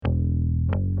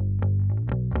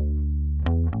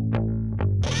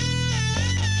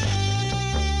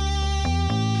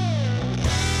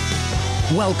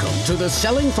Welcome to the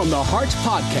Selling from the Heart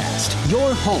podcast,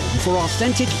 your home for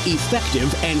authentic,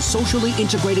 effective, and socially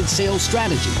integrated sales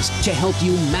strategies to help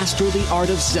you master the art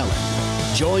of selling.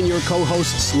 Join your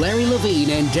co-hosts Larry Levine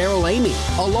and Daryl Amy,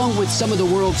 along with some of the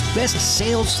world's best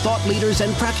sales thought leaders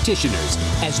and practitioners,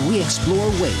 as we explore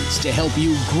ways to help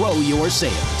you grow your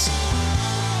sales.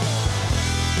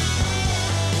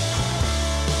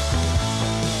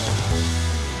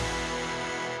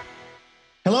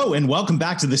 Hello, and welcome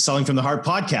back to the Selling from the Heart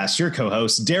podcast. Your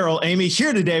co-host, Daryl Amy,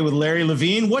 here today with Larry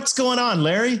Levine. What's going on,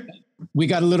 Larry? We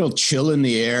got a little chill in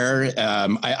the air.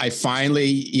 I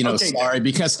finally, sorry,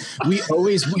 because we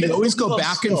always go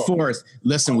back and forth.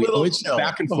 Listen, we always go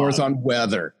back and forth on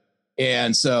weather.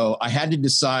 And so I had to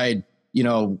decide,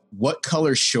 what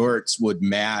color shorts would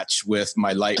match with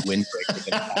my light windbreaker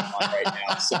that I'm on right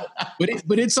now. So,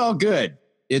 but it's all good.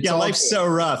 Life's so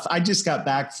rough. I just got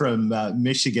back from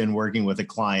Michigan working with a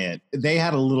client. They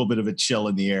had a little bit of a chill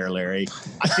in the air, Larry.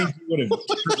 I think you would have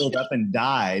shriveled up and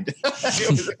died. It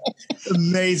was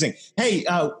amazing. Hey,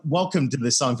 welcome to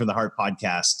the Selling from the Heart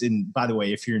podcast. And by the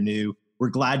way, if you're new, we're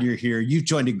glad you're here. You've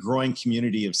joined a growing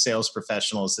community of sales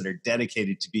professionals that are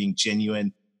dedicated to being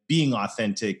genuine, being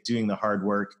authentic, doing the hard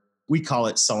work. We call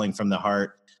it Selling from the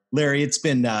Heart. Larry, it's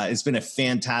been a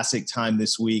fantastic time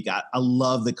this week. I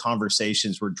love the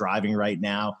conversations we're driving right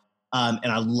now. And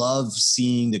I love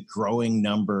seeing the growing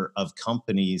number of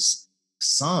companies,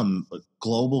 some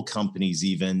global companies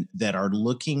even, that are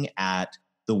looking at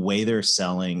the way they're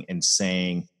selling and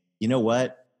saying, you know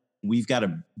what, we've got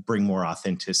to bring more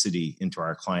authenticity into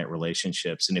our client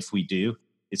relationships. And if we do,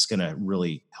 it's going to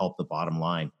really help the bottom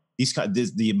line.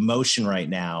 The emotion right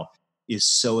now is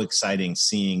so exciting,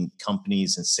 seeing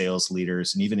companies and sales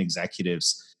leaders and even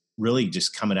executives really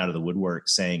just coming out of the woodwork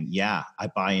saying, yeah, I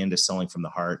buy into Selling from the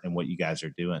Heart and what you guys are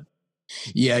doing.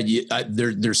 Yeah,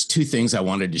 there's two things I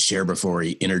wanted to share before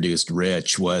he introduced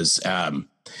Rich was I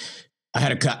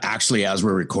had actually, as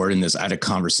we're recording this, I had a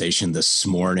conversation this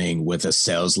morning with a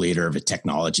sales leader of a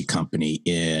technology company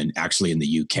in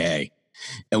the UK.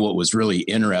 And what was really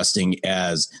interesting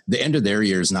as the end of their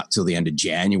year is not till the end of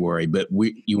January, but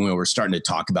we're starting to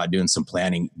talk about doing some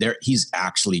planning there. He's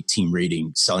actually team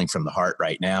reading Selling from the Heart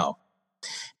right now.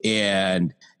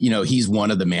 And, he's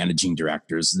one of the managing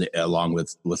directors along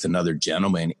with another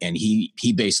gentleman. And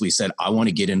he basically said, I want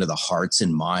to get into the hearts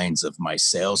and minds of my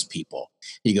salespeople.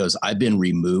 He goes, I've been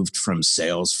removed from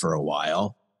sales for a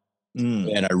while.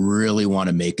 And I really want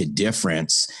to make a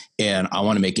difference. And I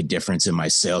want to make a difference in my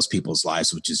salespeople's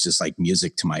lives, which is just like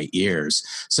music to my ears.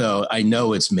 So I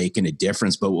know it's making a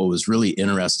difference. But what was really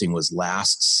interesting was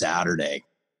last Saturday,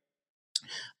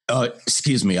 I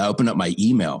opened up my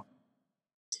email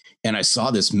and I saw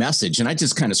this message and I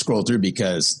just kind of scrolled through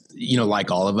because,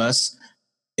 like all of us,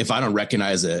 if I don't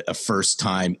recognize a first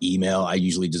time email, I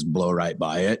usually just blow right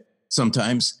by it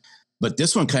sometimes. But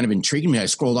this one kind of intrigued me. I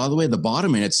scrolled all the way to the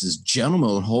bottom and it's this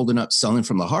gentleman holding up Selling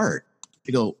from the Heart.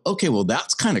 I go, okay, well,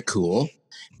 that's kind of cool.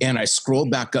 And I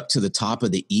scrolled back up to the top of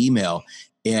the email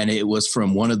and it was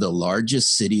from one of the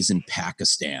largest cities in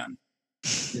Pakistan.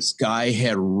 This guy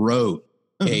had wrote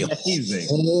a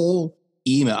whole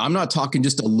email. I'm not talking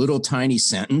just a little tiny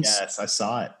sentence. Yes, I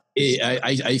saw it.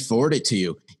 I forwarded it to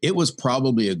you. It was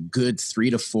probably a good 3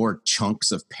 to 4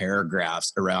 chunks of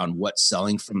paragraphs around what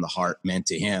Selling from the Heart meant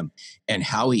to him, and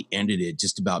how he ended it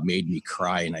just about made me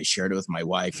cry. And I shared it with my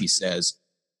wife. He says,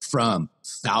 from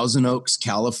Thousand Oaks,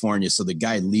 California. So the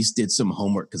guy at least did some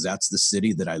homework because that's the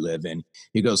city that I live in.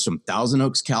 He goes from Thousand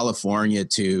Oaks, California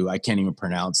to, I can't even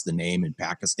pronounce the name, in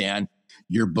Pakistan.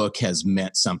 Your book has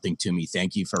meant something to me.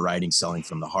 Thank you for writing Selling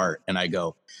from the Heart. And I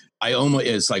go,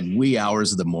 it's like wee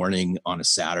hours of the morning on a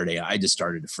Saturday. I just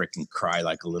started to freaking cry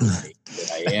like a little baby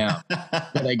that I am.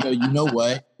 But I go, you know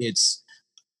what?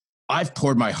 I've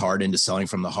poured my heart into Selling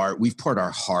from the Heart. We've poured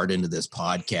our heart into this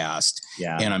podcast.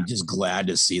 Yeah. And I'm just glad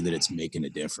to see that it's making a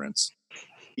difference.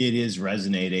 It is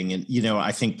resonating. And,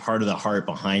 I think part of the heart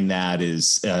behind that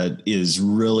is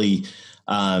really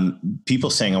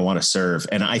people saying, I want to serve.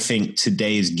 And I think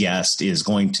today's guest is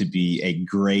going to be a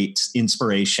great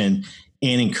inspiration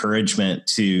and encouragement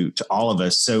to all of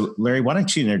us. So Larry, why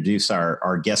don't you introduce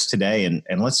our guest today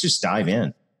and let's just dive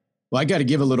in. Well, I got to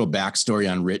give a little backstory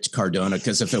on Rich Cardona,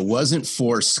 because if it wasn't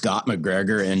for Scott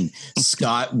McGregor, and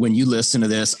Scott, when you listen to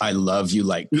this, I love you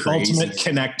like crazy. Ultimate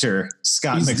connector,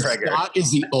 Scott McGregor. Scott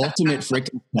is the ultimate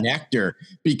freaking connector,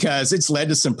 because it's led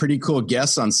to some pretty cool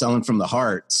guests on Selling from the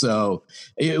Heart. So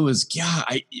it was,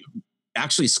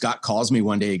 actually Scott calls me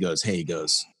one day. He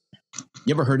goes,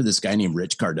 you ever heard of this guy named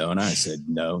Rich Cardona? I said,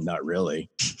 no, not really.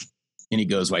 And he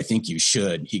goes, well, I think you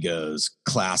should. He goes,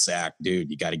 class act,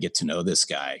 dude, you got to get to know this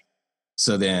guy.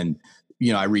 So then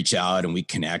I reach out and we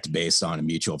connect based on a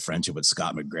mutual friendship with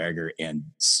Scott McGregor, and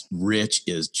Rich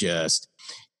is just,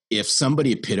 if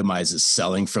somebody epitomizes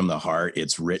selling from the heart,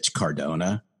 it's Rich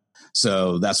Cardona.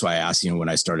 So that's why I asked, when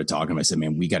I started talking, I said,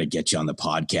 man, we got to get you on the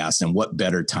podcast. And what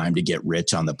better time to get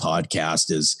Rich on the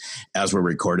podcast is, as we're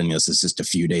recording this, it's just a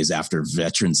few days after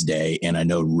Veterans Day. And I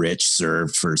know Rich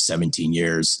served for 17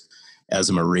 years as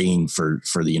a Marine for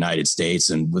the United States.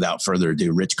 And without further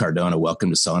ado, Rich Cardona, welcome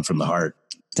to Selling from the Heart.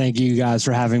 Thank you guys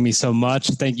for having me so much.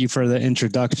 Thank you for the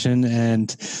introduction.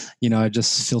 And, I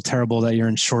just feel terrible that you're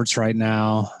in shorts right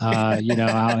now, out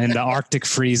in the Arctic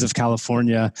freeze of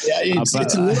California. Yeah, it's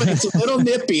a little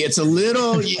nippy. It's a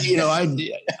little,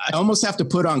 I almost have to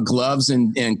put on gloves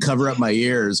and cover up my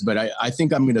ears, but I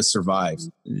think I'm going to survive.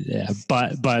 Yeah.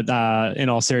 But in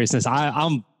all seriousness,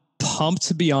 I'm pumped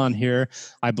to be on here.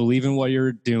 I believe in what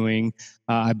you're doing.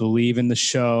 I believe in the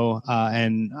show.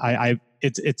 And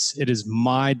it is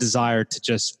my desire to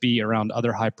just be around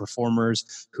other high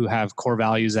performers who have core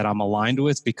values that I'm aligned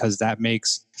with, because that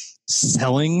makes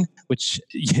selling, which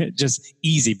just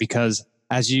easy, because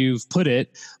as you've put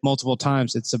it multiple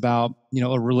times, it's about,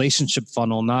 a relationship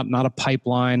funnel, not a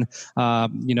pipeline.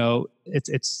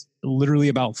 It's literally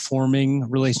about forming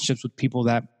relationships with people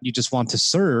that you just want to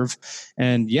serve.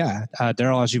 And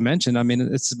Daryl, as you mentioned,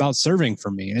 it's about serving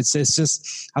for me. It's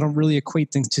just, I don't really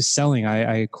equate things to selling.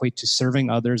 I equate to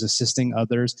serving others, assisting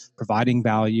others, providing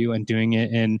value, and doing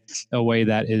it in a way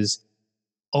that is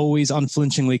always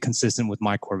unflinchingly consistent with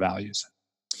my core values.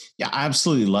 Yeah, I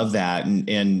absolutely love that.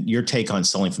 And your take on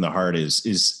selling from the heart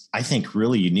is I think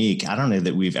really unique. I don't know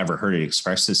that we've ever heard it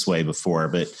expressed this way before,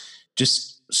 but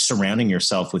just surrounding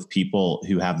yourself with people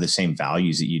who have the same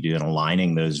values that you do and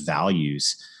aligning those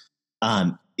values,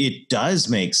 it does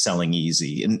make selling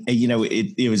easy. And,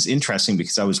 it was interesting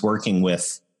because I was working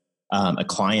with a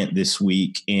client this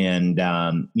week, and,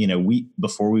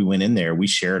 before we went in there, we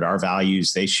shared our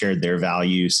values. They shared their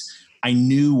values. I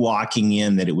knew walking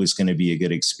in that it was going to be a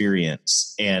good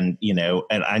experience. And,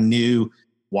 and I knew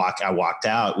we walked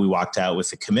out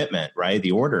with a commitment, right?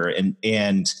 The order. And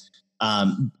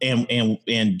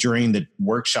during the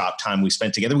workshop time we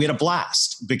spent together, we had a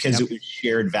blast because it was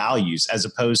shared values, as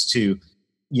opposed to,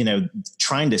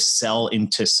 trying to sell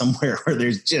into somewhere where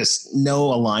there's just no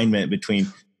alignment between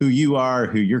who you are,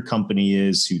 who your company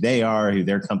is, who they are, who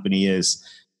their company is.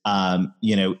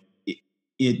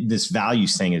 This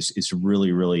values thing is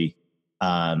really, really,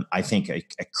 I think a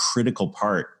critical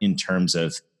part in terms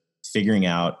of figuring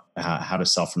out how to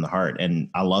sell from the heart. And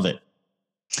I love it.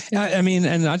 Yeah,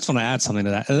 and I just want to add something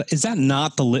to that. Is that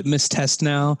not the litmus test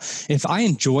now? If I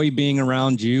enjoy being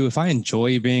around you, if I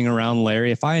enjoy being around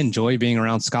Larry, if I enjoy being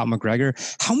around Scott McGregor,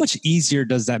 how much easier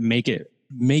does that make it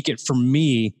for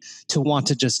me to want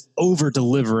to just over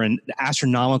deliver in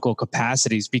astronomical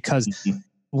capacities? Because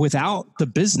without the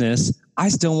business, I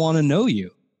still want to know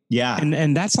you. Yeah.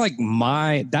 And that's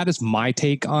that is my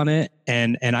take on it.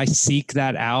 And I seek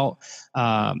that out,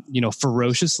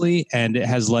 ferociously. And it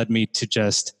has led me to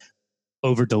just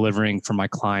over delivering for my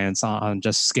clients on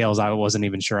just scales I wasn't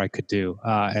even sure I could do.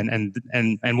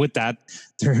 And with that,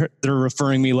 they're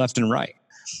referring me left and right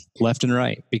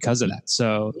because of that.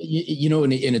 So,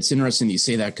 and it's interesting that you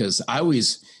say that, because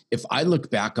if I look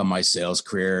back on my sales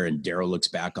career and Daryl looks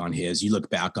back on his, you look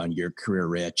back on your career,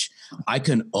 Rich, I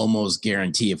can almost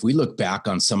guarantee if we look back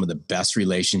on some of the best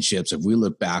relationships, if we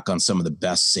look back on some of the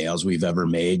best sales we've ever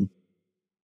made,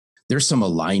 there's some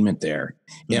alignment there.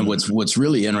 And what's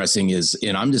really interesting is,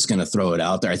 and I'm just going to throw it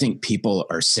out there, I think people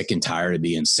are sick and tired of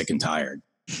being sick and tired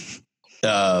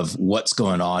of what's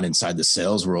going on inside the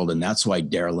sales world. And that's why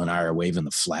Daryl and I are waving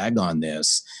the flag on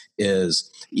this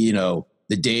is,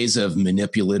 the days of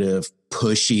manipulative,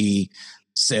 pushy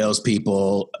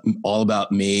salespeople, all about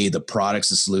me, the products,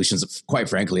 the solutions. Quite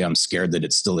frankly, I'm scared that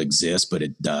it still exists, but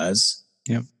it does.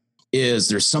 Yeah. Is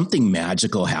there's something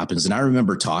magical happens. And I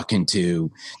remember talking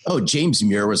to, James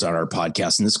Muir was on our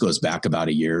podcast, and this goes back about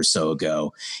a year or so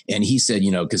ago. And he said,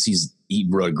 because he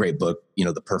wrote a great book,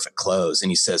 The Perfect Close.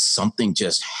 And he says, something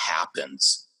just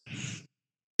happens.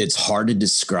 It's hard to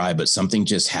describe, but something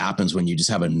just happens when you just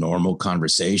have a normal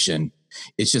conversation.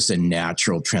 It's just a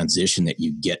natural transition that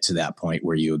you get to that point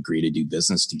where you agree to do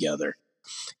business together.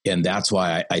 And that's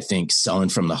why I think selling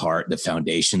from the heart, the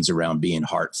foundations around being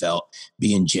heartfelt,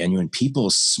 being genuine, people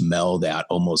smell that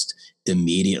almost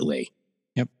immediately.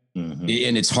 Yep. Mm-hmm.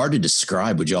 And it's hard to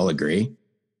describe. Would you all agree?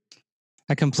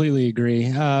 I completely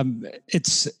agree.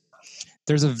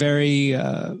 there's a very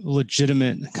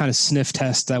legitimate kind of sniff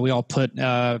test that we all put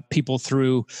people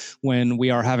through when we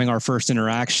are having our first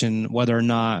interaction, whether or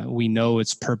not we know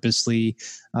it's purposely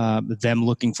them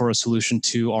looking for a solution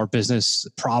to our business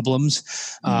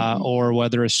problems, or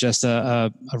whether it's just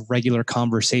a regular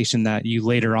conversation that you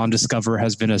later on discover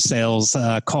has been a sales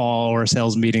call or a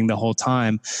sales meeting the whole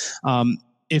time.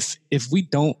 If we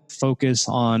don't focus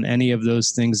on any of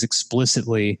those things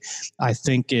explicitly, I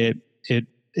think it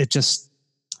just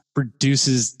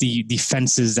reduces the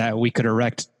defenses that we could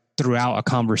erect throughout a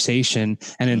conversation.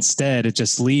 And instead it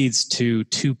just leads to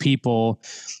two people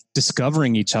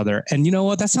discovering each other. And you know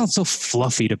what? That sounds so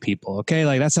fluffy to people. Okay.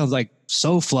 Like that sounds like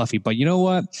so fluffy, but you know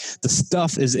what? The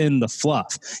stuff is in the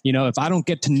fluff. You know, if I don't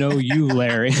get to know you,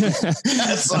 Larry, hey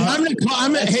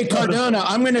Cardona,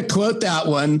 I'm going to quote that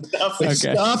one.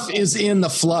 Stuff is in the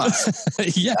fluff.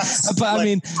 Yeah. But I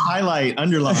mean, highlight,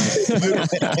 underline.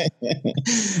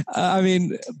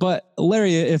 But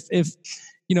Larry, if,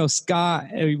 you know, Scott,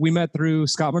 we met through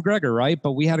Scott McGregor, right?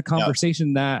 But we had a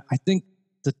conversation that I think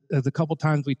the couple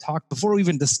times we talked before we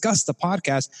even discussed the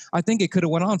podcast, I think it could have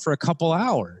went on for a couple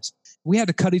hours. We had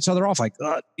to cut each other off, like,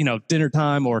 dinner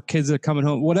time or kids are coming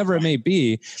home, whatever it may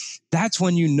be. That's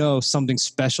when you know something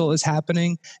special is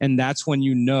happening. And that's when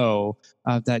you know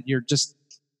that you're just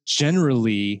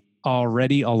generally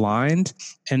already aligned,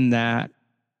 and that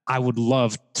I would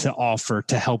love to offer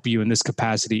to help you in this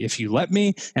capacity if you let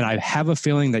me. And I have a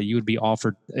feeling that you would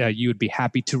be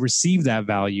happy to receive that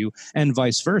value, and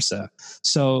vice versa.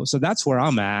 So that's where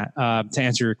I'm at, to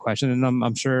answer your question. And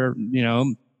I'm sure, you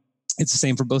know, it's the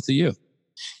same for both of you.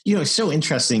 You know, it's so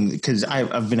interesting because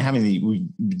I've been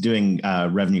doing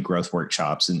revenue growth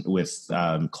workshops with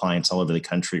clients all over the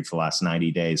country for the last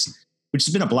 90 days, which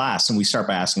has been a blast. And we start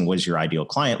by asking, what does your ideal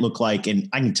client look like? And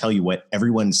I can tell you what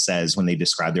everyone says when they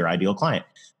describe their ideal client.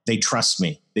 They trust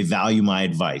me. They value my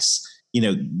advice. You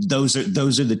know, those are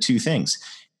the two things.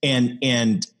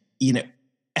 And, you know,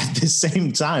 at the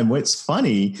same time, what's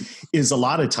funny is a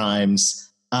lot of times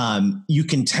you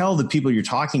can tell the people you're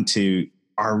talking to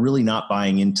are really not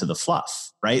buying into the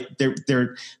fluff, right?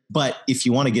 But if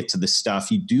you want to get to the stuff,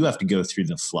 you do have to go through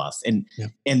the fluff. And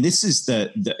this is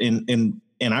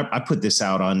and I put this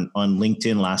out on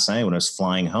LinkedIn last night when I was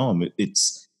flying home.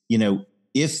 It's, you know,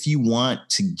 if you want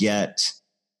to get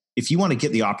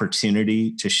the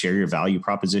opportunity to share your value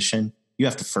proposition, you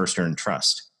have to first earn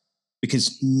trust,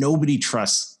 because nobody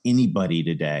trusts anybody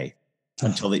today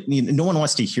until no one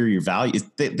wants to hear your value.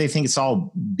 They think it's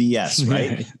all BS,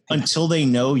 right? Until they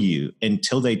know you,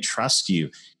 until they trust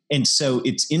you. And so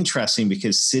it's interesting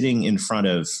because sitting in front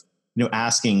of, you know,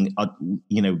 asking,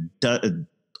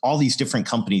 all these different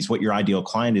companies what your ideal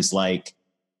client is like,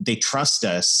 they trust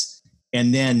us.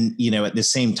 And then, you know, at the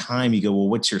same time you go, well,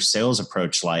 what's your sales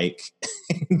approach like?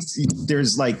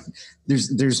 there's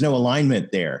no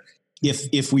alignment there.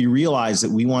 If we realize that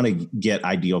we want to get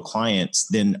ideal clients,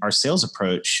 then our sales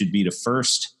approach should be to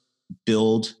first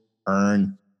build,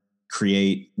 earn,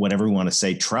 create, whatever we want to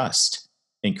say, trust,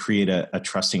 and create a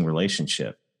trusting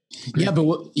relationship. Yeah, but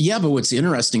what's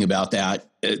interesting about that,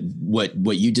 what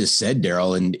you just said,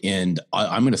 Daryl, and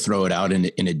I'm going to throw it out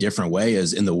in a different way,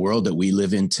 is in the world that we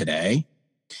live in today,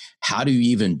 how do you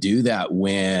even do that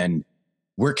when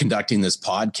we're conducting this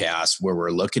podcast where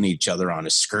we're looking at each other on a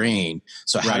screen?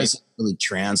 So how does it really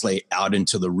translate out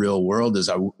into the real world? Is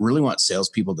I really want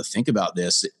salespeople to think about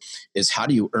this, is how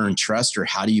do you earn trust, or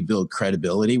how do you build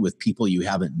credibility with people you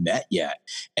haven't met yet?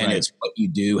 And it's what you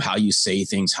do, how you say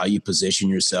things, how you position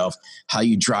yourself, how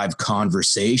you drive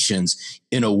conversations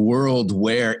in a world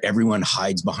where everyone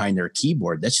hides behind their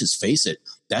keyboard. Let's just face it.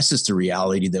 That's just the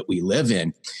reality that we live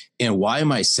in. And why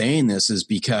am I saying this is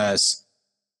because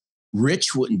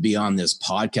Rich wouldn't be on this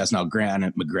podcast. Now,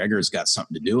 granted, McGregor's got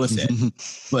something to do with it,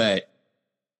 but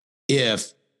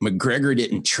if McGregor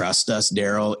didn't trust us,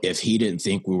 Daryl, if he didn't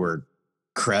think we were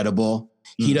credible,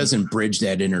 he doesn't bridge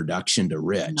that introduction to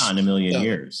Rich. Not in a million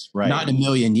years, right? Not in a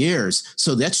million years.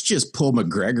 So let's just pull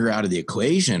McGregor out of the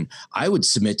equation. I would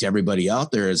submit to everybody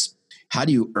out there is, how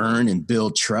do you earn and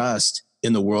build trust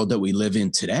in the world that we live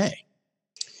in today?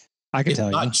 I can tell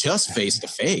you. Not just face to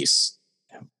face.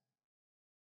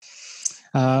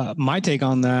 My take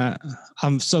on that,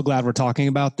 I'm so glad we're talking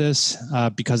about this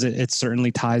because it certainly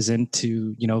ties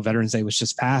into, you know, Veterans Day was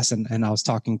just passed, and I was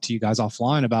talking to you guys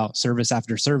offline about service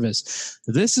after service.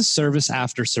 This is service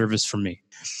after service for me.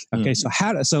 Okay,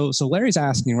 so so Larry's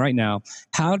asking right now,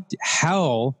 how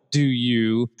do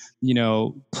you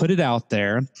put it out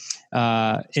there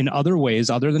in other ways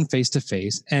other than face to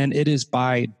face? And it is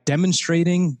by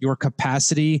demonstrating your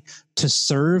capacity to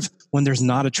serve when there's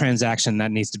not a transaction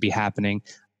that needs to be happening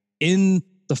in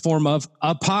the form of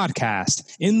a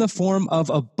podcast, in the form of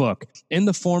a book, in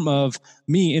the form of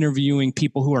me interviewing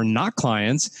people who are not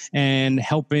clients and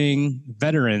helping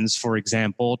veterans, for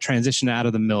example, transition out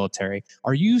of the military?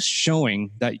 Are you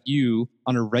showing that you,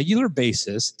 on a regular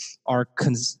basis, are,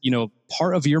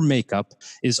 part of your makeup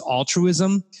is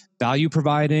altruism, value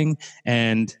providing,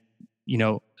 and,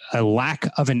 a lack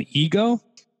of an ego?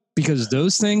 Because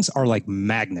those things are like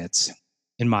magnets,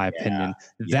 in my opinion.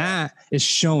 That is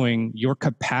showing your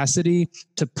capacity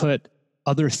to put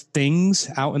other things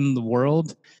out in the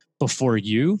world before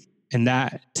you. And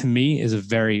that, to me, is a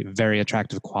very, very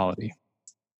attractive quality.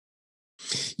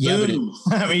 Yeah,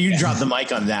 but you dropped the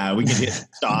mic on that. We can hit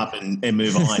stop and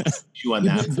move on. You on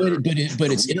that,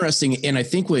 but it's interesting, and I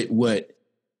think what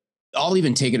I'll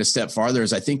even take it a step farther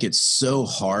is I think it's so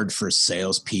hard for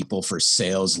salespeople, for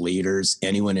sales leaders,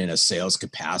 anyone in a sales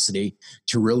capacity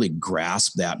to really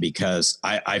grasp that, because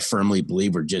I firmly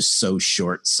believe we're just so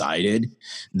short-sighted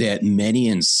that many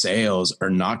in sales are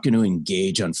not going to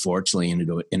engage, unfortunately,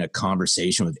 in a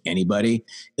conversation with anybody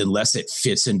unless it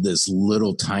fits into this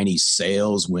little tiny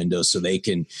sales window so they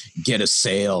can get a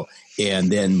sale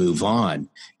and then move on.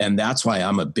 And that's why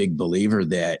I'm a big believer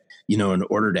that, in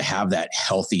order to have that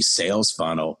healthy sales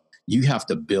funnel, you have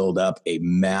to build up a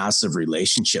massive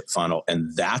relationship funnel.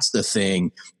 And that's the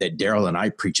thing that Daryl and I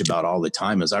preach about all the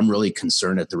time, is I'm really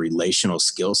concerned at the relational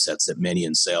skill sets that many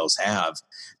in sales have,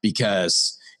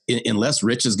 because unless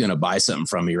Rich is going to buy something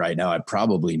from me right now, I'm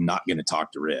probably not going to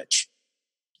talk to Rich.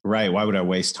 Right. Why would I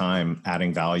waste time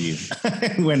adding value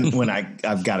when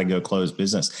I've got to go close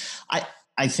business?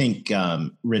 I think,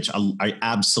 Rich, I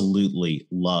absolutely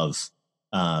love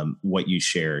what you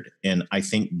shared. And I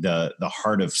think the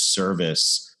heart of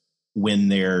service, when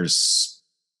there's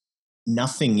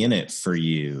nothing in it for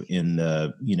you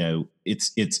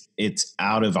it's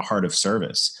out of a heart of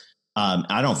service.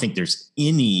 I don't think there's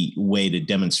any way to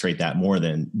demonstrate that more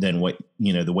than what,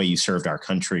 the way you served our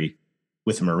country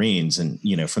with the Marines, and,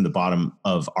 from the bottom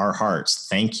of our hearts,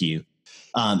 thank you.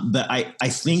 But I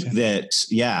think that,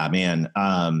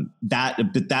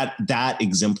 that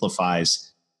exemplifies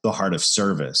the heart of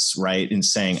service, right? In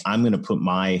saying, I'm going to put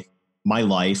my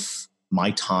life,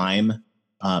 my time,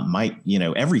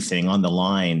 everything on the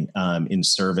line, in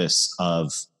service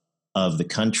of the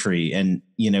country. And,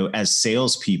 as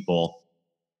salespeople,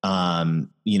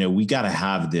 we got to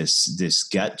have this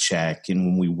gut check. And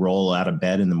when we roll out of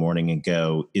bed in the morning and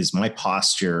go, is my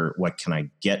posture, what can I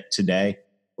get today?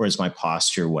 Or is my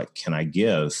posture, what can I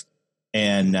give?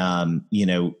 And,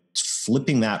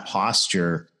 flipping that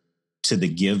posture to the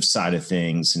give side of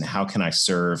things, and how can I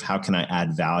serve? How can I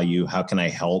add value? How can I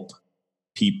help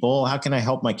people? How can I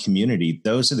help my community?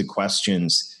 Those are the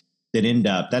questions that end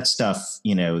up, that stuff,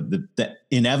 the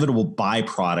inevitable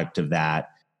byproduct of that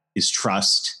is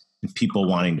trust and people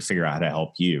wanting to figure out how to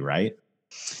help you, right?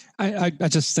 I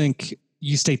just think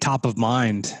you stay top of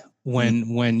mind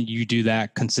when you do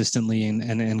that consistently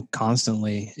and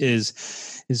constantly,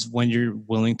 is when you're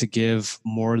willing to give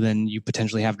more than you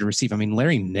potentially have to receive. I mean,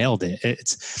 Larry nailed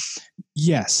it.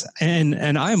 Yes. And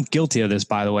I am guilty of this,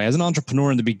 by the way, as an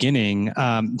entrepreneur in the beginning.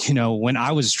 When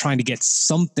I was trying to get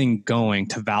something going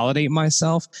to validate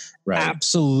myself, right.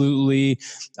 Absolutely.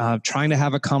 Trying to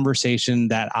have a conversation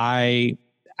that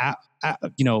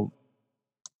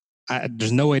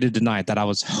there's no way to deny it, that I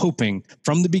was hoping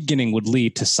from the beginning would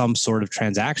lead to some sort of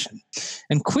transaction.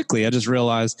 And quickly, I just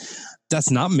realized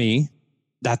that's not me.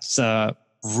 That's a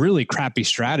really crappy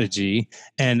strategy.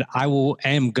 And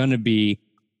am going to be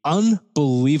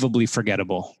unbelievably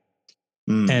forgettable.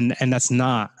 And that's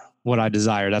not what I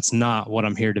desire. That's not what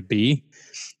I'm here to be.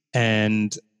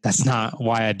 And that's not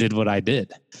why I did what I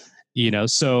did.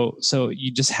 So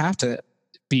you just have to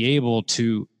be able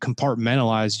to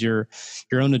compartmentalize your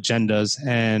own agendas,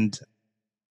 and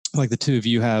like the two of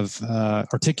you have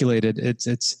articulated, it's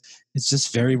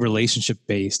just very relationship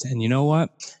based. And you know what?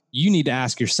 You need to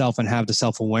ask yourself and have the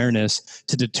self-awareness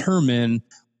to determine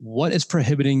what is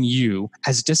prohibiting you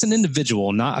as just an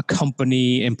individual, not a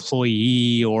company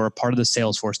employee or a part of the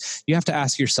sales force. You have to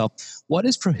ask yourself, what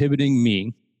is prohibiting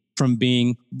me from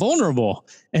being vulnerable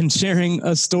and sharing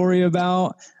a story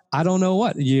about, I don't know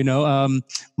what,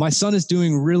 my son is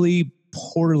doing really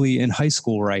poorly in high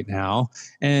school right now.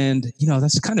 And,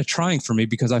 that's kind of trying for me,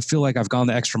 because I feel like I've gone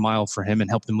the extra mile for him and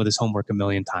helped him with his homework a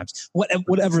million times,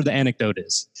 whatever the anecdote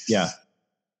is. Yeah.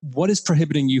 What is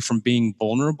prohibiting you from being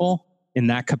vulnerable in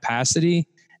that capacity?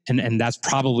 And that's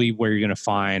probably where you're going to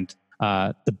find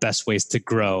the best ways to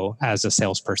grow as a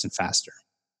salesperson faster.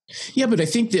 Yeah. But I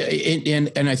think that,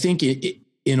 and I think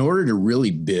in order to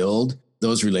really build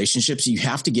those relationships, you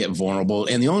have to get vulnerable.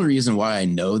 And the only reason why I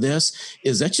know this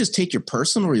is let's just take your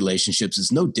personal relationships.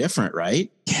 It's no different,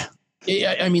 right? Yeah.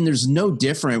 I mean, there's no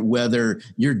different whether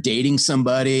you're dating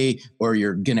somebody or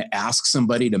you're going to ask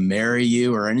somebody to marry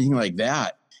you or anything like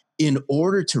that. In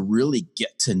order to really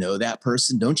get to know that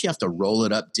person, don't you have to roll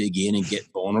it up, dig in, and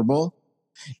get vulnerable?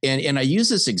 And I use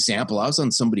this example. I was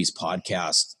on somebody's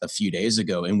podcast a few days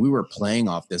ago, and we were playing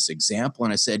off this example.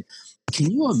 And I said, can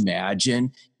you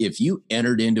imagine if you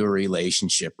entered into a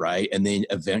relationship, right? And then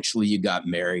eventually you got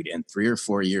married, and 3 or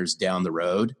 4 years down the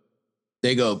road,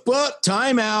 they go, but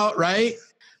time out, right?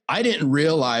 I didn't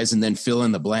realize, and then fill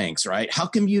in the blanks, right? How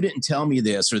come you didn't tell me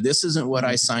this, or this isn't what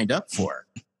I signed up for?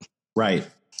 Right.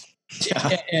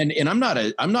 Yeah. And I'm not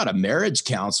a marriage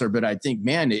counselor, but I think,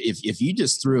 man, if you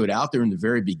just threw it out there in the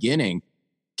very beginning,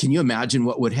 can you imagine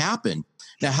what would happen?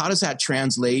 Now, how does that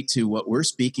translate to what we're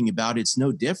speaking about? It's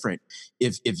no different.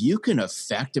 If you can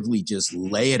effectively just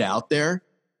lay it out there,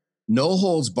 no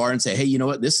holds barred, and say, hey, you know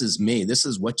what? This is me. This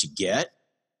is what you get.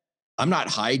 I'm not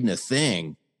hiding a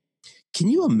thing. Can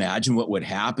you imagine what would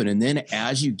happen? And then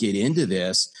as you get into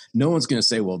this, no one's going to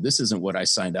say, well, this isn't what I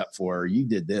signed up for, or you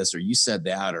did this, or you said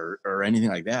that, or anything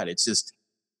like that. It's just,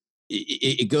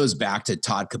 it goes back to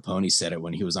Todd Capone said it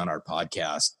when he was on our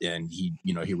podcast, and he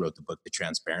wrote the book, The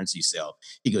Transparency Sale.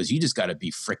 He goes, you just got to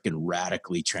be freaking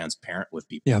radically transparent with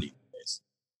people these days.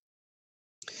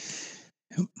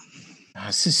 Yep.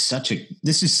 This is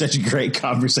such a great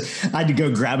conversation. I had to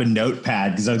go grab a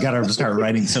notepad because I've got to start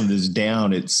writing some of this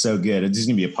down. It's so good. It's just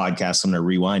going to be a podcast. I'm going to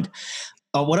rewind.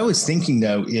 What I was thinking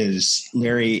though is,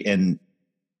 Larry, and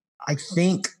I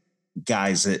think,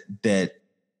 guys, that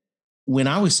when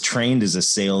I was trained as a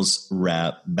sales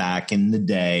rep back in the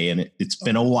day, and it's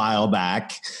been a while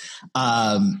back,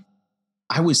 I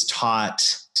was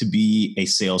taught to be a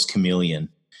sales chameleon.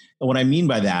 And what I mean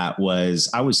by that was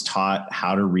I was taught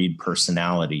how to read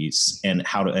personalities and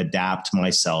how to adapt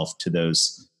myself to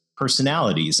those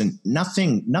personalities, and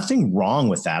nothing wrong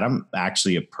with that. I'm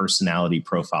actually a personality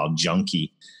profile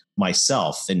junkie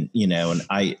myself. And, and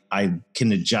I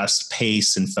can adjust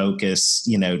pace and focus,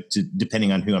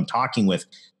 depending on who I'm talking with.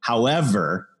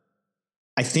 However,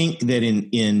 I think that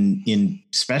in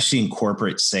especially in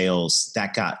corporate sales,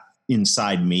 that got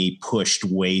inside me pushed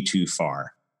way too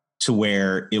far, to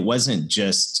where it wasn't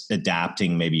just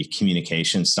adapting maybe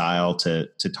communication style to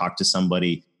talk to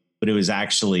somebody, but it was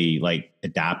actually like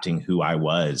adapting who I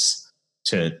was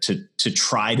to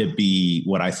try to be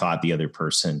what I thought the other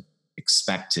person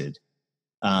expected.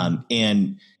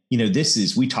 And,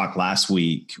 we talked last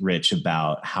week, Rich,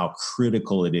 about how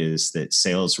critical it is that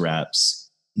sales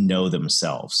reps know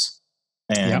themselves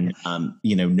and,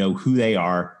 know who they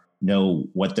are, know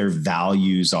what their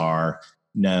values are.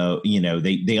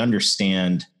 They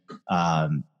understand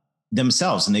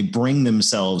themselves, and they bring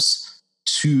themselves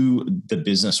to the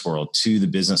business world, to the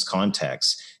business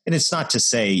context. And it's not to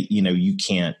say, you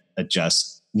can't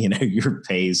adjust, your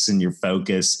pace and your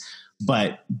focus,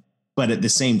 but at the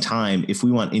same time, if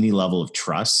we want any level of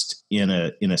trust in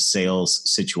a sales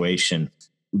situation,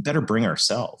 we better bring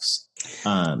ourselves.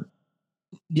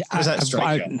 Yeah,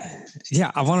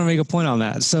 I want to make a point on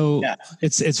that. So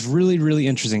it's really, really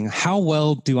interesting. How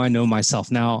well do I know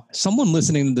myself? Now, someone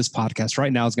listening to this podcast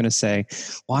right now is going to say,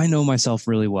 well, I know myself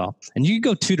really well. And you could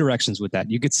go two directions with that.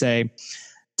 You could say,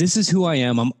 this is who I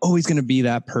am. I'm always going to be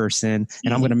that person.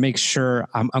 And I'm going to make sure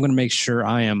I'm going to make sure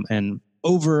I am an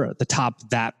over the top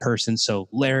that person. So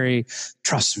Larry,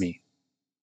 trust me.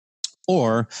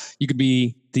 Or you could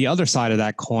be the other side of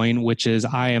that coin, which is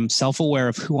I am self-aware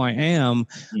of who I am.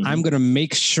 I'm going to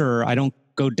make sure I don't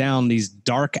go down these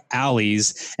dark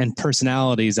alleys and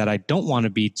personalities that I don't want to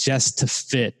be just to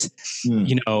fit,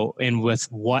 in with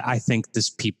what I think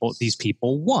these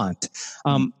people want.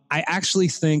 I actually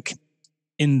think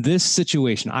in this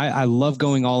situation, I love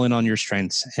going all in on your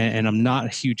strengths, and I'm not a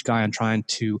huge guy on trying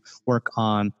to work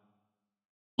on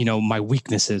my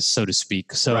weaknesses, so to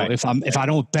speak. So if I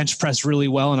don't bench press really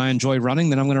well and I enjoy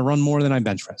running, then I'm going to run more than I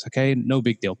bench press. Okay. No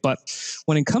big deal. But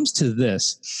when it comes to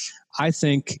this, I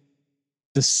think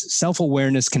the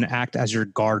self-awareness can act as your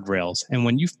guardrails. And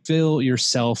when you feel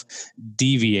yourself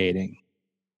deviating,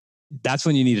 that's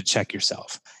when you need to check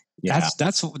yourself. Yeah.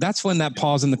 That's when that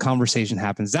pause in the conversation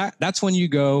happens. That's when you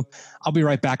go, I'll be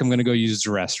right back. I'm going to go use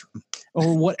the restroom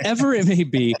or whatever it may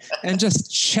be, and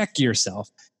just check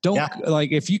yourself. Don't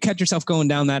if you catch yourself going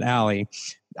down that alley,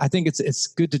 I think it's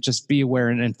good to just be aware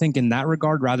and think in that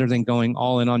regard rather than going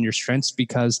all in on your strengths,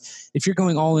 because if you're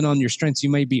going all in on your strengths, you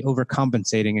may be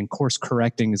overcompensating, and course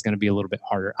correcting is going to be a little bit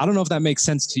harder. I don't know if that makes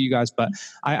sense to you guys, but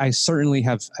I certainly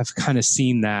have kind of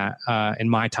seen that in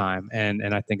my time.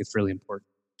 And I think it's really important.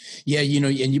 Yeah,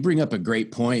 and you bring up a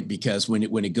great point, because when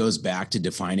it goes back to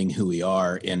defining who we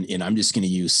are, and I'm just going to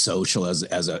use social as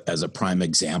a prime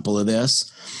example of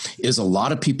this, is a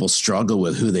lot of people struggle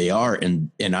with who they are,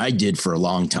 and I did for a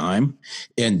long time,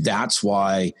 and that's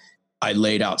why I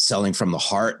laid out selling from the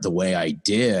heart the way I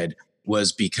did,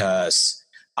 was because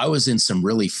I was in some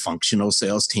really functional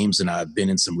sales teams, and I've been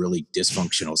in some really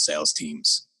dysfunctional sales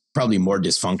teams, probably more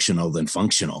dysfunctional than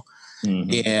functional,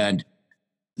 and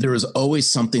there was always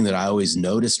something that I always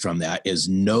noticed from that is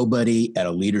nobody at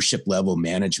a leadership level,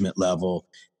 management level,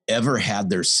 ever had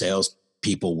their sales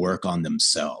people work on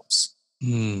themselves.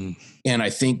 And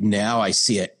I think now I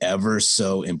see it ever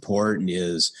so important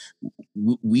is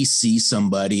we see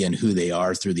somebody and who they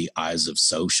are through the eyes of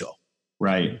social.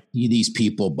 Right. These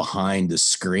people behind the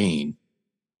screen,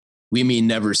 we may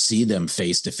never see them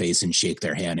face to face and shake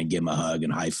their hand and give them a hug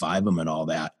and high five them and all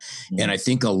that. And I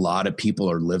think a lot of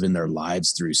people are living their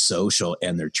lives through social,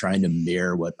 and they're trying to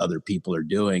mirror what other people are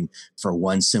doing for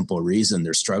one simple reason.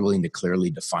 They're struggling to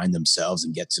clearly define themselves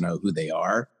and get to know who they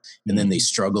are. And then they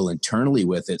struggle internally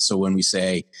with it. So when we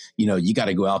say, you got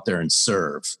to go out there and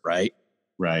serve, right?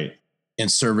 Right.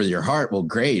 And serve with your heart. Well,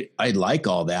 great. I like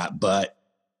all that, but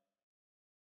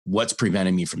what's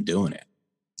preventing me from doing it?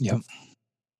 Yep.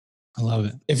 I love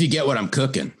it. If you get what I'm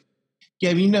cooking.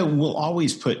 Yeah. We'll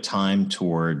always put time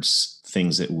towards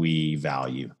things that we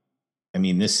value. I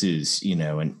mean, this is,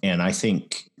 and I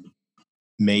think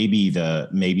maybe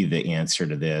the answer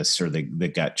to this, or the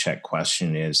gut check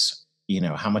question is,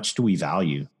 how much do we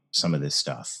value some of this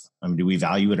stuff? I mean, do we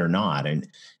value it or not? And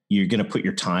you're going to put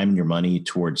your time and your money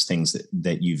towards things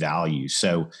that you value.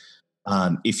 So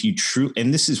if you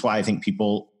and this is why I think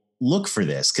people look for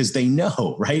this, because they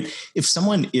know, right? If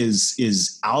someone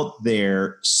is out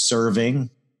there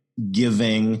serving,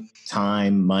 giving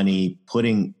time, money,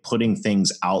 putting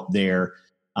things out there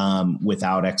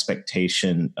without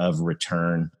expectation of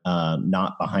return,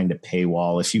 not behind a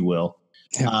paywall, if you will.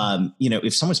 Yeah.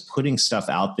 If someone's putting stuff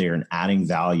out there and adding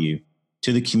value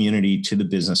to the community, to the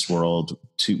business world,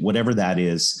 to whatever that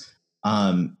is,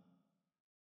 then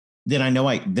I know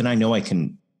I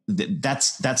can.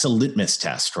 That's a litmus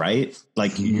test, right?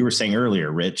 Like you were saying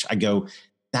earlier, Rich, I go,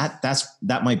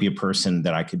 that might be a person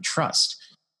that I could trust.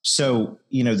 So,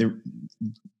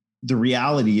 the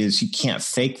reality is you can't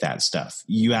fake that stuff.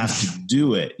 You have to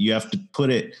do it. You have to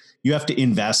you have to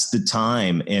invest the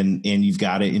time, and you've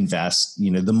got to invest,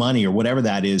 the money or whatever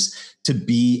that is, to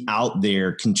be out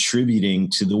there contributing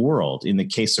to the world. In the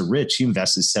case of Rich, he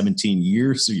invested 17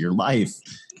 years of your life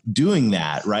doing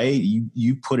that, right?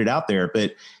 You put it out there,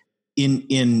 but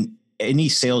in any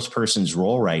salesperson's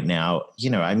role right now,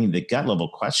 the gut level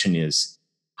question is,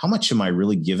 how much am I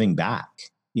really giving back?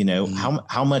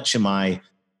 How much am I,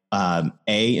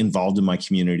 A, involved in my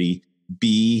community,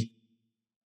 B,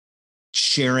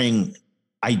 sharing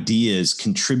ideas,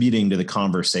 contributing to the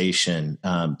conversation,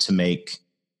 to make,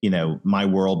 my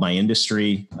world, my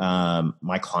industry,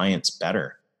 my clients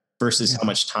better, versus how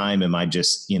much time am I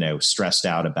just, stressed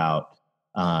out about,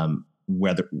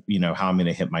 whether, how I'm going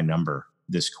to hit my number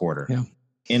this quarter. Yeah.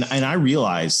 And I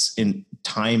realize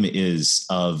time is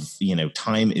a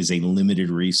limited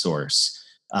resource.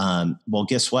 Well,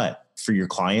 guess what? For your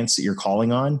clients that you're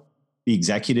calling on, the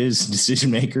executives, decision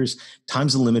makers,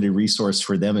 time's a limited resource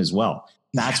for them as well.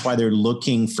 That's why they're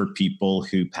looking for people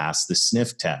who pass the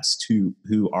sniff test,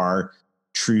 who are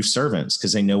true servants,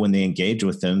 because they know when they engage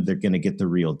with them, they're going to get the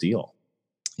real deal.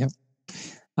 Yep.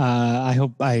 I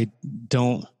hope I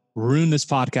don't ruin this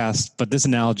podcast, but this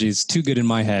analogy is too good in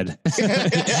my head.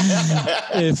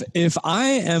 if I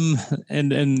am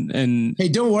and hey,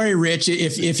 don't worry, Rich.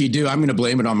 If you do, I'm going to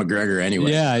blame it on McGregor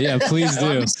anyway. Yeah, please do.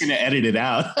 I'm just going to edit it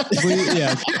out.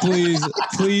 Please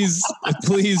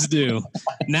do.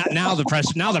 Now the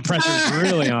pressure is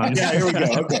really on. Yeah, here we go.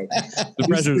 Okay, the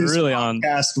pressure is really on.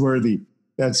 Podcast worthy.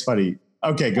 That's funny.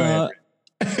 Okay, go ahead.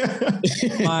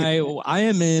 I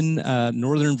am in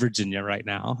Northern Virginia right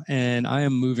now, and I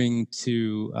am moving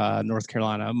to North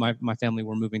Carolina. My family,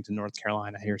 we're moving to North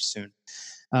Carolina here soon.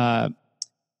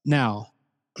 Now,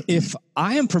 if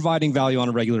I am providing value on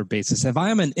a regular basis, if I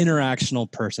am an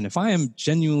interactional person, if I am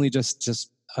genuinely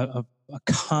just a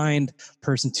kind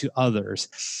person to others,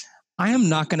 I am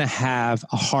not going to have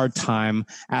a hard time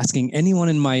asking anyone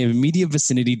in my immediate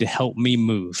vicinity to help me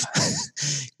move.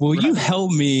 Will you help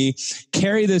me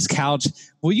carry this couch?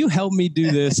 Will you help me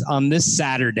do this on this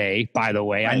Saturday, by the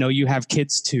way? Right. I know you have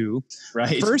kids too.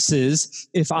 Right. Versus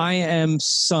if I am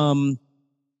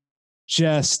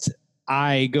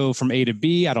I go from A to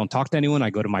B. I don't talk to anyone. I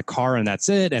go to my car and that's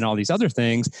it. And all these other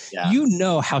things. Yeah. You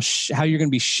know how you're going to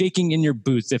be shaking in your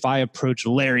boots if I approach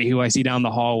Larry, who I see down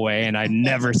the hallway, and I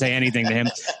never say anything to him.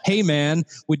 Hey, man,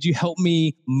 would you help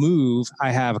me move?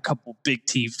 I have a couple big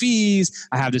TVs.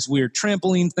 I have this weird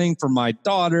trampoline thing for my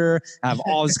daughter. I have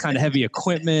all this kind of heavy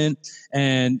equipment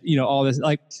and, all this.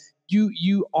 Like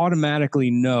you automatically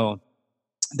know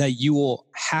that you will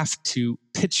have to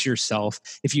pitch yourself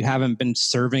if you haven't been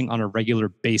serving on a regular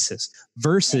basis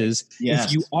versus Yes.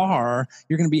 if you are,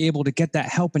 you're going to be able to get that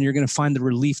help and you're going to find the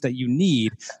relief that you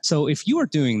need. So if you are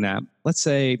doing that, let's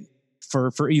say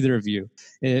for either of you,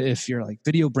 if you're like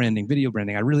video branding,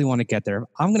 I really want to get there.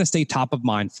 I'm going to stay top of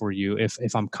mind for you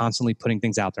if I'm constantly putting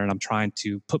things out there and I'm trying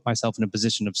to put myself in a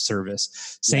position of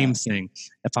service. Same thing.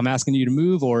 If I'm asking you to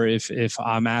move or if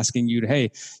I'm asking you to,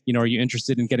 hey, are you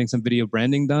interested in getting some video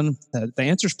branding done? The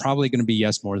answer is probably going to be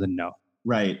yes more than no.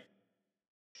 Right.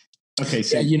 Okay.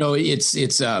 So, I'm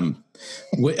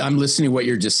listening to what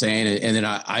you're just saying. And then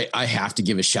I have to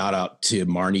give a shout out to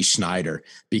Marnie Schneider,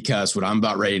 because what I'm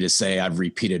about ready to say, I've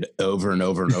repeated over and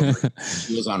over and over.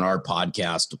 She was on our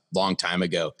podcast a long time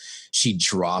ago. She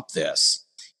dropped this.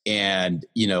 And,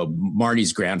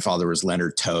 Marnie's grandfather was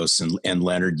Leonard Toast, and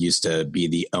Leonard used to be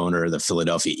the owner of the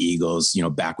Philadelphia Eagles,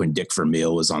 back when Dick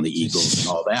Vermeil was on the Eagles and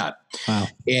all that. Wow.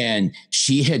 And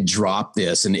she had dropped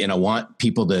this. And I want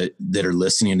people that are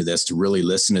listening to this to really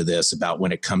listen to this about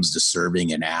when it comes to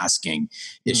serving and asking.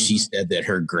 Is she said that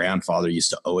her grandfather used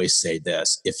to always say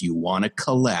this: if you want to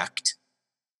collect,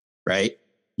 right,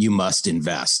 you must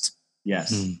invest.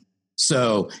 Yes. Mm.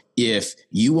 So if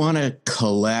you want to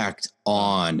collect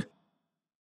on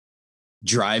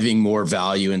driving more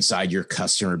value inside your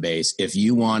customer base, if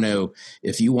you want to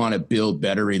build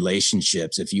better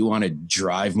relationships, if you want to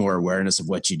drive more awareness of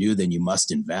what you do, then you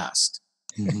must invest.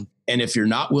 Mm-hmm. And if you're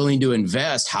not willing to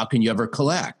invest, how can you ever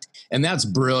collect? And that's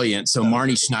brilliant. So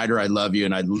Marnie Schneider, I love you.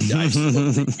 And I appreciate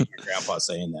your grandpa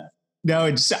saying that. No,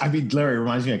 Larry, it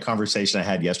reminds me of a conversation I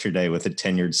had yesterday with a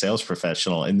tenured sales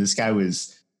professional. And this guy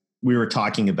we were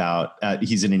talking about,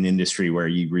 he's in an industry where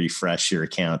you refresh your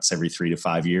accounts every 3 to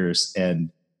 5 years.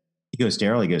 And he goes,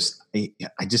 Daryl,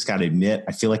 I just got to admit,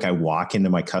 I feel like I walk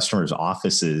into my customers'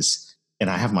 offices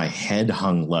and I have my head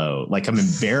hung low. Like I'm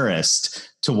embarrassed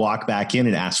to walk back in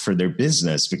and ask for their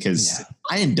business because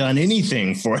I hadn't done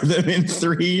anything for them in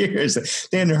 3 years.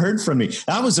 They hadn't heard from me.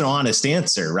 That was an honest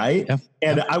answer, right? Yeah.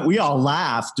 And we all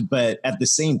laughed, but at the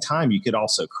same time, you could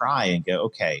also cry and go,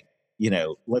 okay,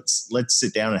 let's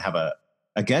sit down and have a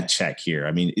gut check here.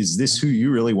 I mean, is this who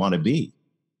you really want to be?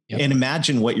 Yep. And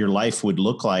imagine what your life would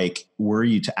look like were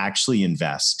you to actually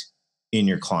invest in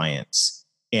your clients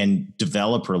and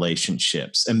develop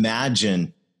relationships.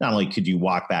 Imagine not only could you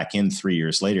walk back in 3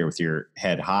 years later with your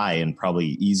head high and probably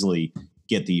easily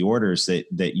get the orders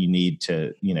that you need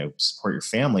to, support your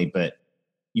family, but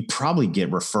you probably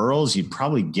get referrals. You'd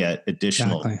probably get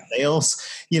additional sales,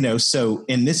 so,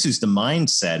 and this is the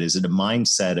mindset. Is it a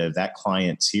mindset of that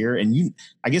client's here? And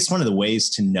I guess one of the ways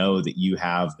to know that you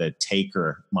have the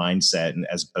taker mindset and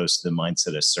as opposed to the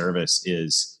mindset of service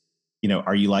is,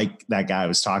 are you like that guy I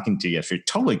was talking to yesterday?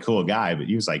 Totally cool guy, but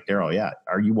he was like, Daryl, yeah.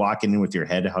 Are you walking in with your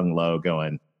head hung low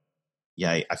going,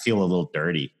 yeah, I feel a little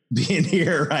dirty being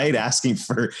here, right? Asking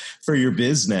for your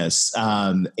business.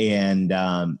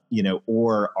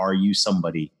 Or are you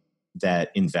somebody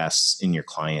that invests in your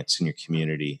clients and your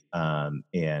community?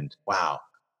 And wow,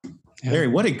 Larry,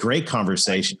 what a great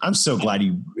conversation. I'm so glad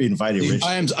you invited Rich.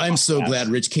 I'm so glad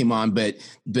Rich came on, but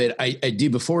I do,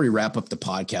 before we wrap up the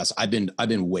podcast, I've been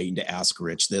waiting to ask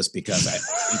Rich this because I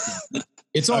think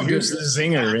it's all good. Here's the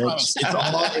zinger, Rich. It's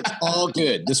all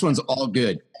good. This one's all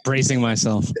good. Bracing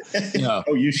myself.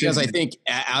 You should. Because I think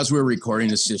as we're recording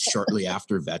this just shortly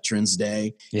after Veterans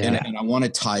Day, and I want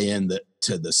to tie in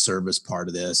to the service part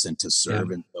of this and to serve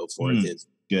and so forth. Is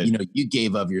good. You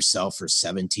gave of yourself for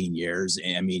 17 years.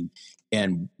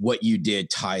 And what you did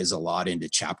ties a lot into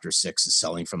chapter 6 of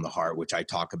Selling from the Heart, which I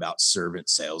talk about servant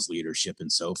sales leadership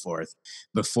and so forth.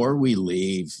 Before we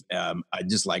leave, I'd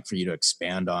just like for you to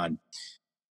expand on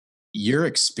your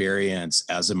experience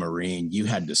as a Marine. You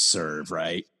had to serve,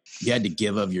 right? You had to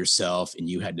give of yourself and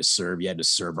you had to serve. You had to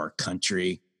serve our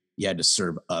country. You had to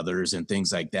serve others and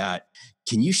things like that.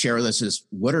 Can you share with us just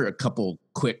what are a couple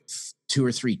quick 2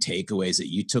 or 3 takeaways that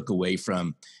you took away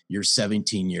from your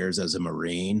 17 years as a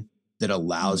Marine that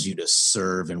allows you to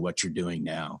serve in what you're doing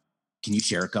now? Can you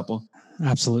share a couple?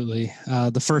 Absolutely.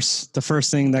 The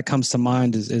first thing that comes to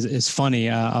mind is funny.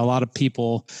 A lot of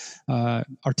people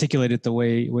articulate it the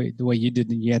way you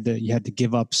did. You had to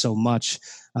give up so much.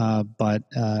 But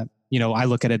I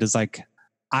look at it as like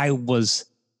I was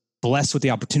blessed with the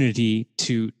opportunity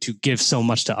to give so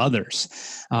much to others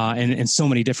in so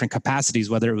many different capacities,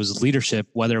 whether it was leadership,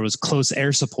 whether it was close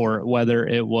air support, whether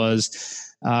it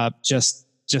was just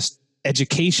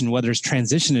education, whether it's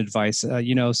transition advice,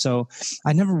 so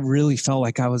I never really felt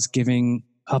like I was giving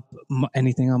up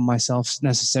anything on myself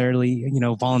necessarily,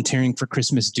 volunteering for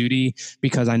Christmas duty,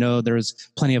 because I know there's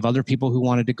plenty of other people who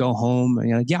wanted to go home.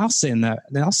 I'll sit in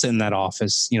that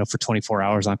office, for 24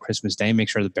 hours on Christmas Day, make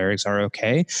sure the barracks are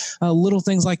okay. Little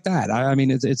things like that. I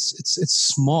mean, it's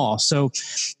small. So,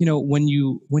 when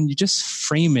you just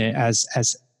frame it as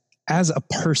a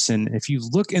person, if you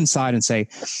look inside and say,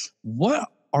 what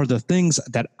are the things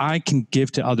that I can give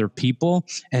to other people?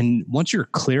 And once you're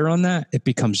clear on that, it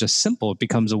becomes just simple. It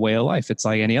becomes a way of life. It's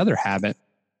like any other habit.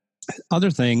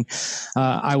 Other thing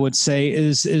I would say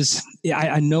is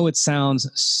I know it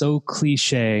sounds so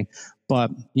cliche,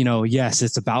 but yes,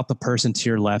 it's about the person to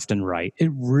your left and right.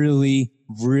 It really,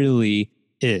 really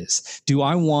is. Do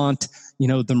I want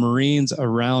the Marines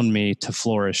around me to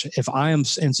flourish? If I am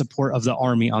in support of the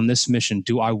Army on this mission,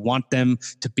 do I want them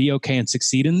to be okay and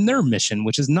succeed in their mission,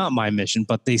 which is not my mission,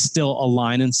 but they still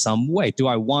align in some way? Do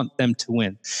I want them to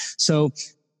win? So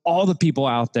all the people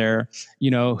out there,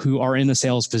 who are in a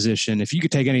sales position, if you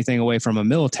could take anything away from a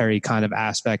military kind of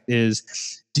aspect,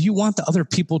 is, do you want the other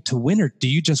people to win, or do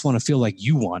you just want to feel like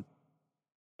you won?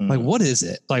 Like, what is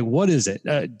it?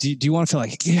 Do you want to feel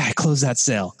like, yeah, I closed that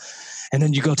sale? And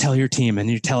then you go tell your team and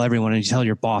you tell everyone and you tell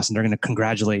your boss, and they're going to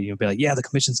congratulate you and be like, yeah, the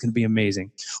commission's going to be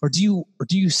amazing. Or do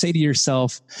you say to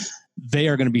yourself, they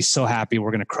are going to be so happy, we're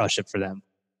going to crush it for them?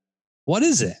 What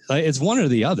is it? Like, it's one or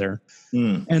the other.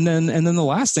 And then the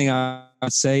last thing I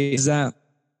would say is that,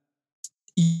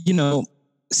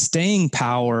 staying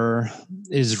power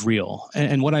is real.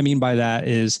 And what I mean by that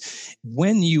is,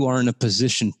 when you are in a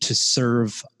position to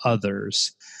serve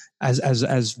others,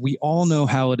 as we all know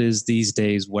how it is these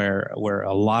days, where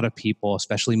a lot of people,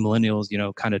 especially millennials,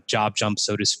 kind of job jump,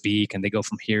 so to speak, and they go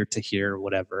from here to here or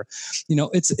whatever.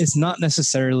 It's not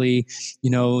necessarily,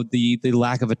 the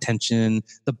lack of attention,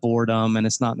 the boredom, and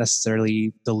it's not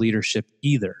necessarily the leadership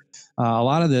either. A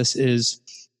lot of this is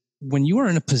when you are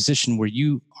in a position where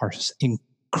you are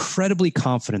incredibly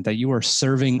confident that you are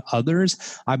serving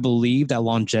others. I believe that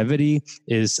longevity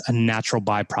is a natural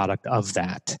byproduct of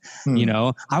that.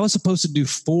 I was supposed to do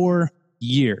 4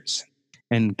 years.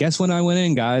 And guess when I went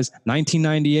in, guys?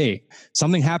 1998.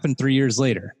 Something happened 3 years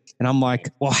later. And I'm like,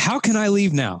 well, how can I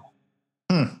leave now?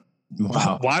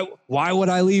 Wow. Why would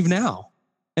I leave now?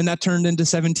 And that turned into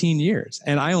 17 years.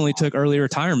 And I only took early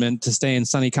retirement to stay in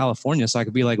sunny California so I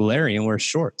could be like Larry and wear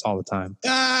shorts all the time.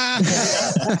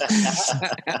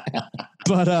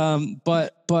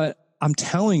 But I'm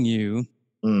telling you,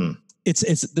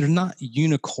 they're not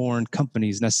unicorn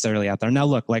companies necessarily out there. Now,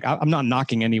 look, like I'm not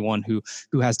knocking anyone who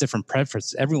has different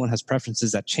preferences. Everyone has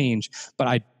preferences that change. But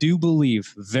I do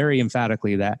believe very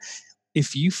emphatically that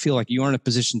if you feel like you are in a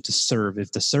position to serve,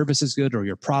 if the service is good or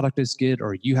your product is good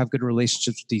or you have good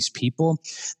relationships with these people,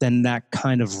 then that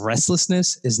kind of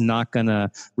restlessness is not going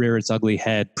to rear its ugly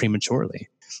head prematurely.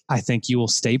 I think you will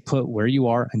stay put where you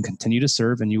are and continue to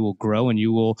serve, and you will grow and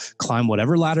you will climb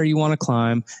whatever ladder you want to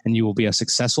climb, and you will be as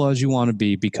successful as you want to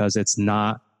be, because it's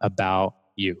not about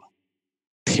you.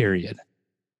 Period.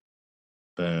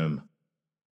 Boom.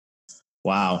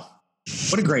 Wow.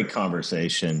 What a great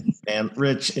conversation. And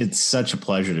Rich, it's such a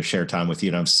pleasure to share time with you.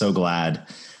 And I'm so glad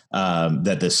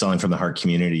that the Selling from the Heart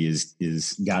community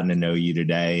is gotten to know you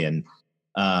today. And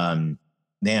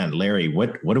man, Larry,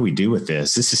 what do we do with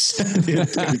this? This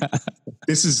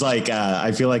is like,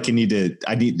 I feel like I need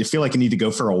to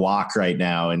go for a walk right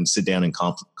now and sit down and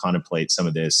contemplate some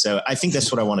of this. So I think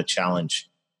that's what I want to challenge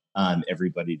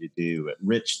everybody to do.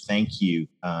 Rich, thank you.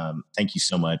 Thank you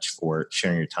so much for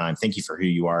sharing your time. Thank you for who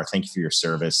you are. Thank you for your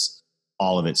service.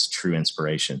 All of it's true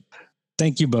inspiration.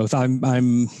 Thank you both.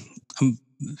 I'm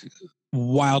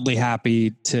wildly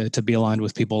happy to be aligned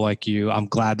with people like you. I'm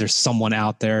glad there's someone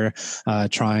out there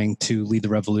trying to lead the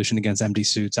revolution against empty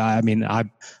suits. I'm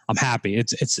happy.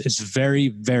 It's very,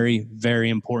 very, very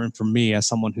important for me as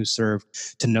someone who served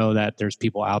to know that there's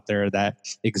people out there that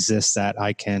exist that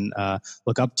I can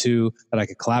look up to, that I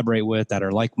could collaborate with, that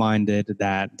are like-minded,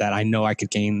 that I know I could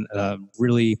gain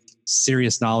really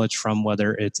serious knowledge from,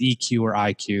 whether it's EQ or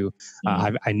IQ.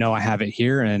 I know I have it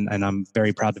here, and I'm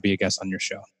very proud to be a guest on your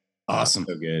show. Awesome.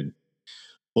 So good.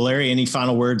 Well, Larry, any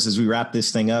final words as we wrap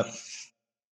this thing up?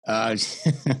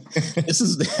 This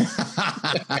is,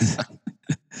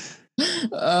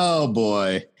 oh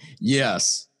boy.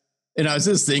 Yes. And I was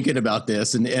just thinking about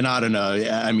this, and I don't know.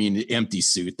 I mean, empty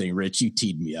suit thing, Rich, you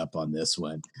teed me up on this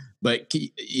one. But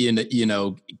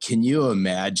can you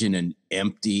imagine an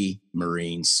empty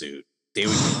Marine suit? They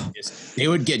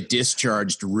would get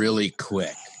discharged really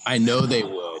quick. I know they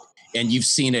would, and you've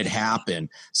seen it happen.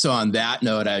 So on that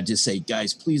note, I'd just say,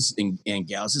 guys, please and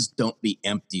gals, just don't be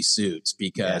empty suits,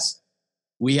 because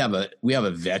we have a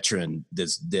veteran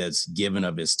that's given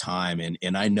of his time,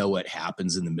 and I know what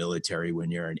happens in the military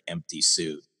when you're an empty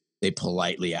suit. They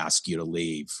politely ask you to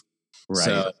leave. Right.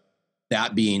 So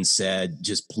that being said,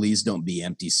 just please don't be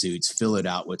empty suits. Fill it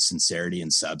out with sincerity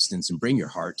and substance, and bring your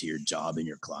heart to your job and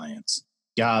your clients.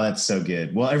 Yeah, that's so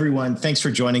good. Well, everyone, thanks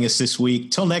for joining us this week.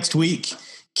 Till next week,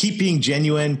 keep being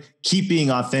genuine, keep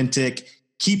being authentic,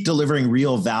 keep delivering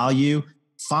real value,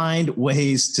 find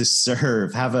ways to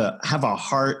serve, have a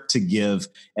heart to give,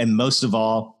 and most of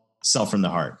all, sell from the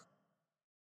heart.